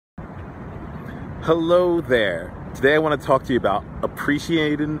Hello there. Today I want to talk to you about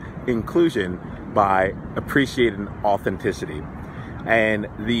appreciating inclusion by appreciating authenticity. And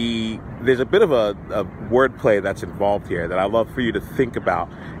there's a bit of a wordplay that's involved here that I'd love for you to think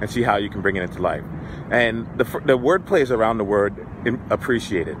about and see how you can bring it into life. And the wordplay is around the word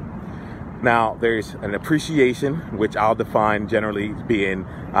appreciated. Now, there's an appreciation, which I'll define generally being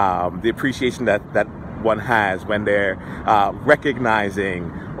the appreciation that one has when they're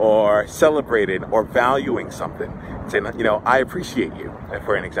recognizing or celebrating or valuing something. Saying, I appreciate you,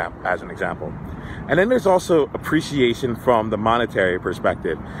 as an example. And then there's also appreciation from the monetary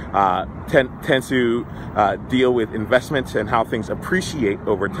perspective. Tends to deal with investments and how things appreciate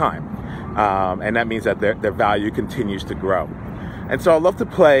over time. And that means that their value continues to grow. And so I'd love to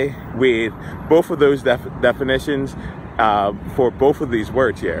play with both of those definitions for both of these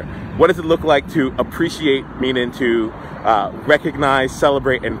words here. What does it look like to appreciate, meaning to recognize,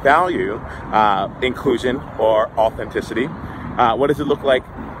 celebrate, and value inclusion or authenticity? What does it look like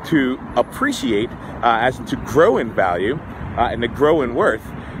to appreciate, as in to grow in value and to grow in worth,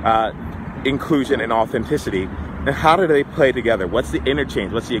 inclusion and authenticity? And how do they play together? What's the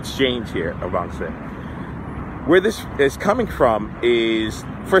interchange? What's the exchange here amongst it? Where this is coming from is,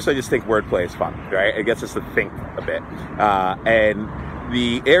 first I just think wordplay is fun, right? It gets us to think a bit. And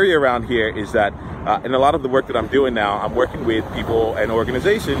the area around here is that in a lot of the work that I'm doing now, I'm working with people and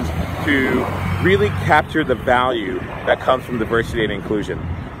organizations to really capture the value that comes from diversity and inclusion.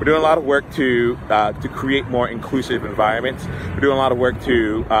 We're doing a lot of work to create more inclusive environments. We're doing a lot of work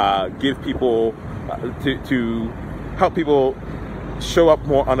to give people, to help people show up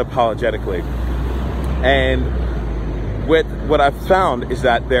more unapologetically. And what I've found is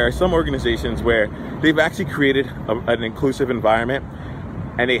that there are some organizations where they've actually created an inclusive environment,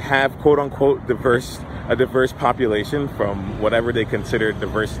 and they have quote unquote a diverse population from whatever they consider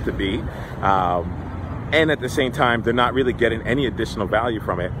diverse to be. And at the same time, they're not really getting any additional value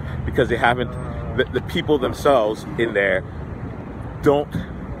from it because they haven't, the people themselves in there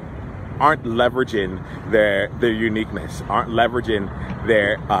aren't leveraging their uniqueness, aren't leveraging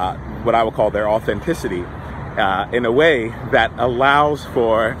their what I would call their authenticity in a way that allows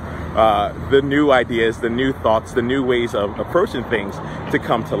for the new ideas, the new thoughts, the new ways of approaching things to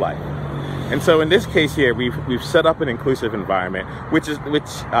come to life. And so in this case here, we've set up an inclusive environment, which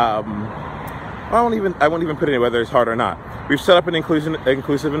I won't even put in whether it's hard or not. We've set up an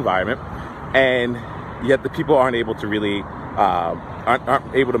inclusive environment, and yet the people aren't able to really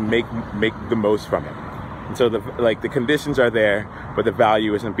aren't able to make the most from it. And so the conditions are there, but the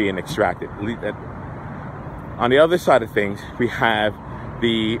value isn't being extracted. On the other side of things, we have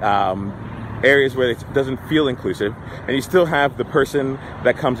the areas where it doesn't feel inclusive, and you still have the person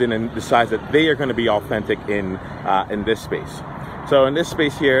that comes in and decides that they are going to be authentic in this space. So in this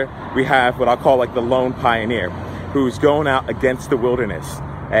space here, we have what I'll call like the lone pioneer, who's going out against the wilderness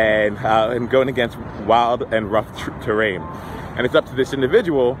and going against wild and rough terrain. And it's up to this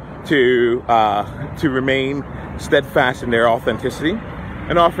individual to remain steadfast in their authenticity,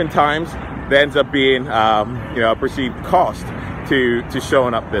 and oftentimes there ends up being a perceived cost to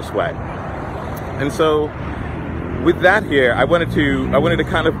showing up this way. And so with that here, I wanted to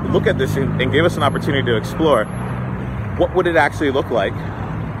kind of look at this and give us an opportunity to explore what would it actually look like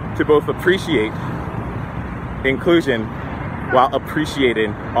to both appreciate inclusion while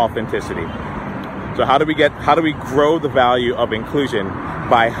appreciating authenticity. So how do we grow the value of inclusion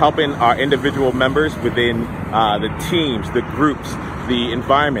by helping our individual members within the teams, the groups, the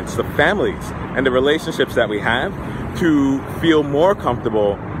environments, the families, and the relationships that we have to feel more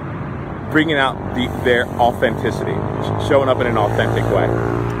comfortable bringing out their authenticity, showing up in an authentic way.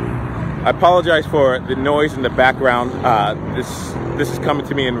 I apologize for the noise in the background. This is coming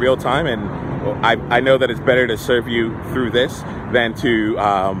to me in real time, and I know that it's better to serve you through this than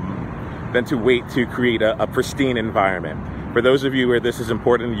to wait to create a pristine environment. For those of you where this is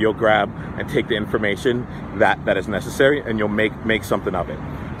important, you'll grab and take the information that is necessary, and you'll make something of it.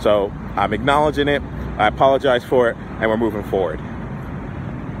 So I'm acknowledging it, I apologize for it, and we're moving forward.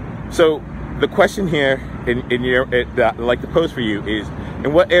 So the question here that I'd like to pose for you is,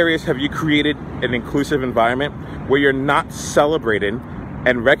 in what areas have you created an inclusive environment where you're not celebrating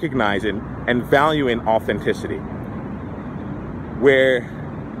and recognizing and valuing authenticity? Where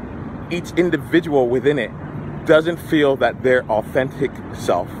each individual within it doesn't feel that their authentic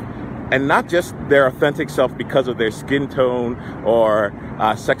self, and not just their authentic self because of their skin tone or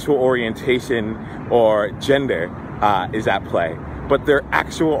sexual orientation or gender is at play, but their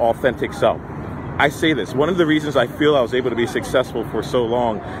actual authentic self. I say this, one of the reasons I feel I was able to be successful for so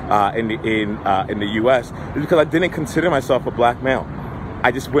long in the US is because I didn't consider myself a black male.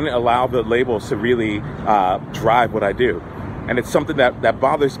 I just wouldn't allow the labels to really drive what I do. And it's something that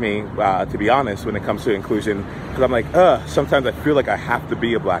bothers me, to be honest, when it comes to inclusion, because I'm like, sometimes I feel like I have to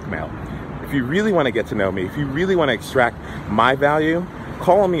be a black male. If you really want to get to know me, if you really want to extract my value,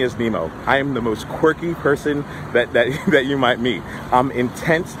 call me as Nemo. I am the most quirky person that you might meet. I'm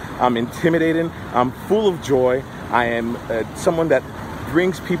intense, I'm intimidating, I'm full of joy. I am someone that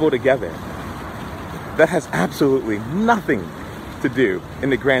brings people together. That has absolutely nothing to do,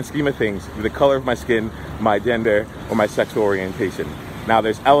 in the grand scheme of things, with the color of my skin, my gender, or my sexual orientation. Now,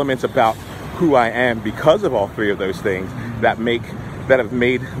 there's elements about who I am because of all three of those things that have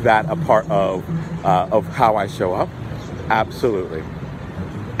made that a part of how I show up. Absolutely.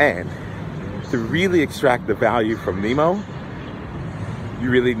 And to really extract the value from Nemo,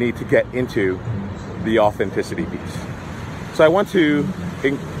 you really need to get into the authenticity piece. So I want to,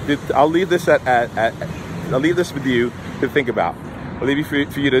 I'll leave this I'll leave this with you to think about. I'll leave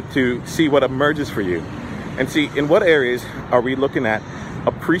it for you to see what emerges for you, and see in what areas are we looking at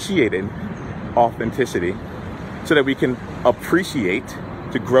appreciating authenticity so that we can appreciate,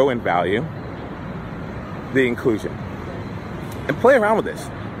 to grow in value, the inclusion. And play around with this.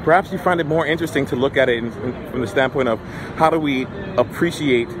 Perhaps you find it more interesting to look at it from the standpoint of how do we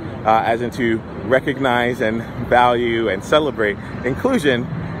appreciate, as into recognize and value and celebrate inclusion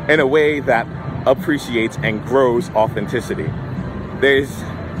in a way that appreciates and grows authenticity. There's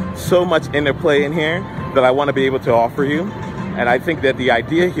so much interplay in here that I want to be able to offer you. And I think that the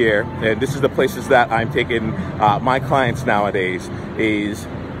idea here, and this is the places that I'm taking my clients nowadays, is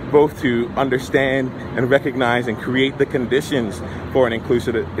both to understand and recognize and create the conditions for an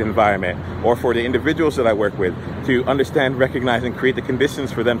inclusive environment, or for the individuals that I work with to understand, recognize, and create the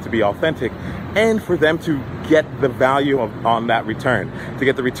conditions for them to be authentic, and for them to get the value on that return, to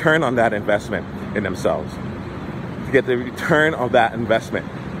get the return on that investment in themselves, to get the return on that investment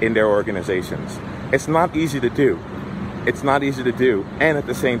in their organizations. It's not easy to do. It's not easy to do, and at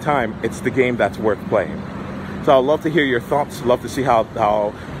the same time, it's the game that's worth playing. So I'd love to hear your thoughts, love to see how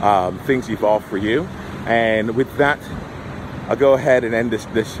things evolve for you. And with that, I'll go ahead and end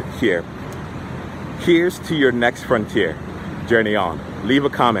this here. Here's to your next frontier. Journey on. Leave a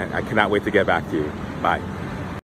comment. I cannot wait to get back to you. Bye.